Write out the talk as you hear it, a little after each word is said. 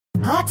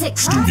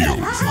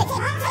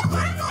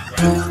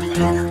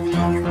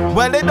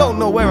Well, they don't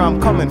know where I'm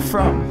coming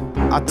from.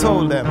 I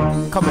told them,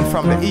 coming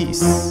from the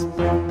east,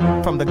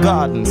 from the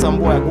garden. Some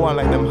boy go on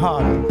like them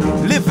hard.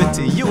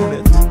 Liberty,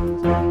 unit.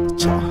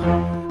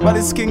 But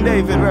it's King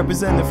David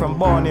representing from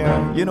born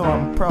here. You know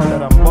I'm proud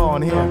that I'm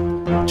born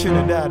here.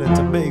 Trinidad and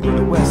Tobago,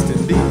 the West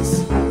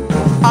Indies.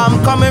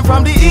 I'm coming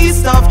from the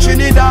east of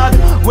Trinidad,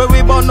 where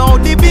we burn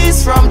out the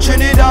beast from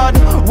Trinidad.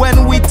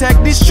 When we take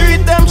the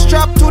street, them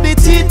strapped to the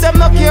teeth. Them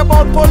not care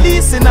about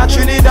police in a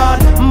Trinidad,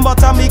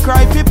 but I me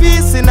cry for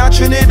peace in a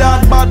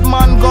Trinidad. Bad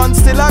man gun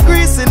still a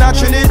grease in a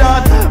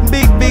Trinidad.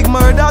 Big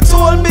murder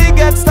toll, big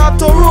head start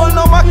to roll.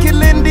 Now a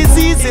killing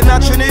disease in a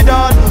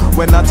Trinidad.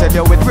 When I tell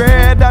you with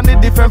red and it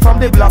different from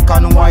the black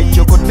and white,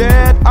 you could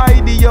dead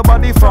ID your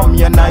body from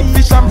your night.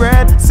 Fish and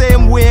bread,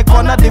 same way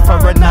on a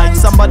different night.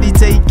 Somebody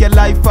take your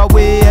life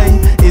away.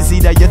 Is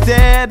either you're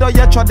dead or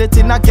you tried it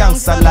in a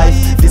gangster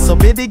life.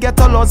 Disobey the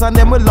ghetto laws and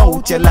them will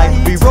out your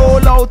life. We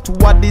roll out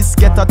what this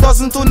ghetto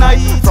doesn't tonight.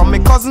 From me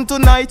cousin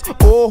tonight,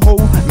 oh ho,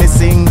 me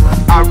sing.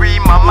 Harry,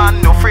 my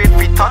man, no afraid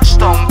fi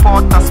touchdown.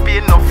 Port of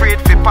Spain, no afraid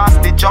fi pass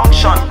the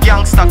junction.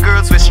 Youngster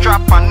girls with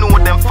strap and know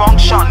them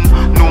function.